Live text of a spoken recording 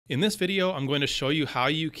In this video, I'm going to show you how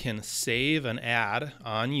you can save an ad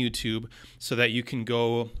on YouTube so that you can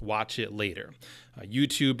go watch it later.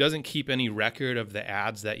 YouTube doesn't keep any record of the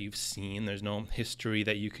ads that you've seen. There's no history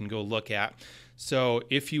that you can go look at. So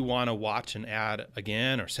if you want to watch an ad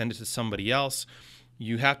again or send it to somebody else,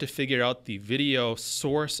 you have to figure out the video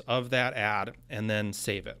source of that ad and then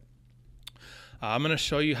save it. I'm going to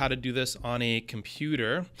show you how to do this on a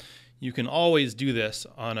computer. You can always do this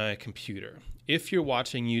on a computer. If you're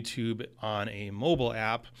watching YouTube on a mobile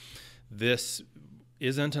app, this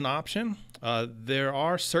isn't an option. There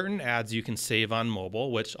are certain ads you can save on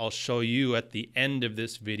mobile, which I'll show you at the end of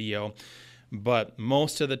this video. But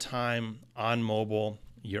most of the time on mobile,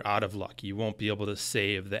 you're out of luck. You won't be able to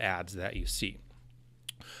save the ads that you see.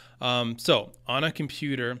 So on a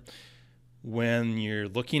computer, when you're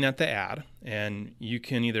looking at the ad, and you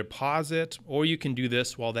can either pause it or you can do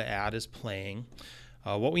this while the ad is playing,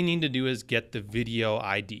 what we need to do is get the video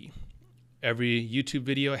ID. Every YouTube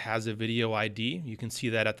video has a video ID. You can see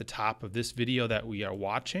that at the top of this video that we are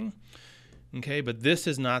watching. Okay, but this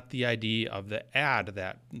is not the ID of the ad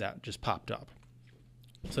that just popped up.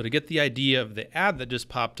 So to get the ID of the ad that just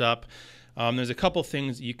popped up, there's a couple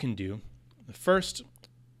things you can do. The first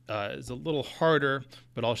is a little harder,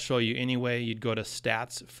 but I'll show you anyway. You'd go to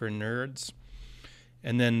Stats for Nerds,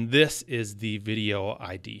 and then this is the video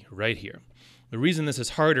ID right here. The reason this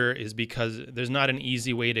is harder is because there's not an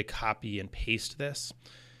easy way to copy and paste this.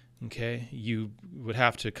 Okay, you would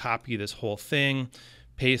have to copy this whole thing,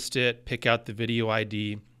 paste it, pick out the video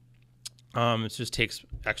ID. It just takes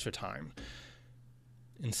extra time.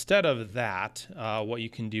 Instead of that, what you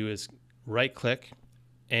can do is right-click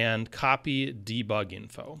and copy debug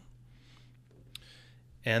info.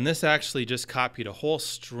 And this actually just copied a whole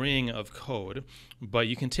string of code, but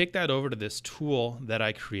you can take that over to this tool that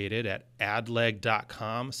I created at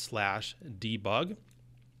adleg.com/debug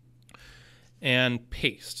and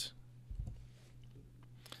paste.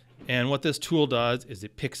 And what this tool does is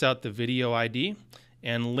it picks out the video ID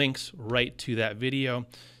and links right to that video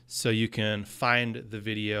so you can find the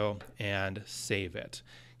video and save it.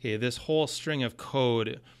 Okay, this whole string of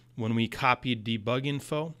code, when we copied debug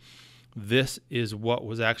info, this is what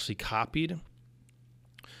was actually copied.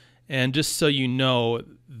 And just so you know,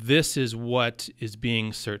 this is what is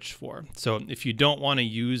being searched for. So if you don't want to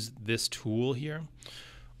use this tool here,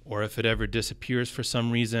 or if it ever disappears for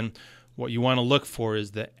some reason, what you want to look for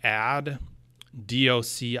is the ad doc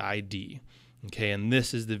ID. Okay, and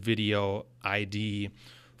this is the video ID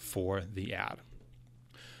for the ad.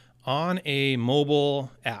 On a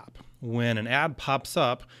mobile app, when an ad pops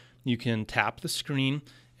up, you can tap the screen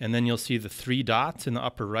and then you'll see the three dots in the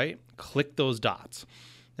upper right. Click those dots.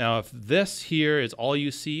 Now, if this here is all you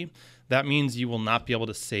see, that means you will not be able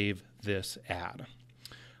to save this ad.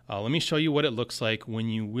 Let me show you what it looks like when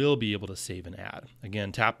you will be able to save an ad.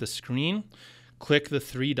 Again, tap the screen, click the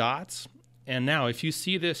three dots, and now if you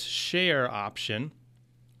see this share option,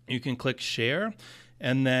 you can click share,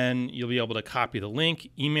 and then you'll be able to copy the link,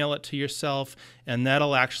 email it to yourself, and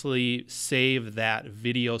that'll actually save that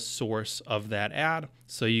video source of that ad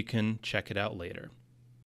so you can check it out later.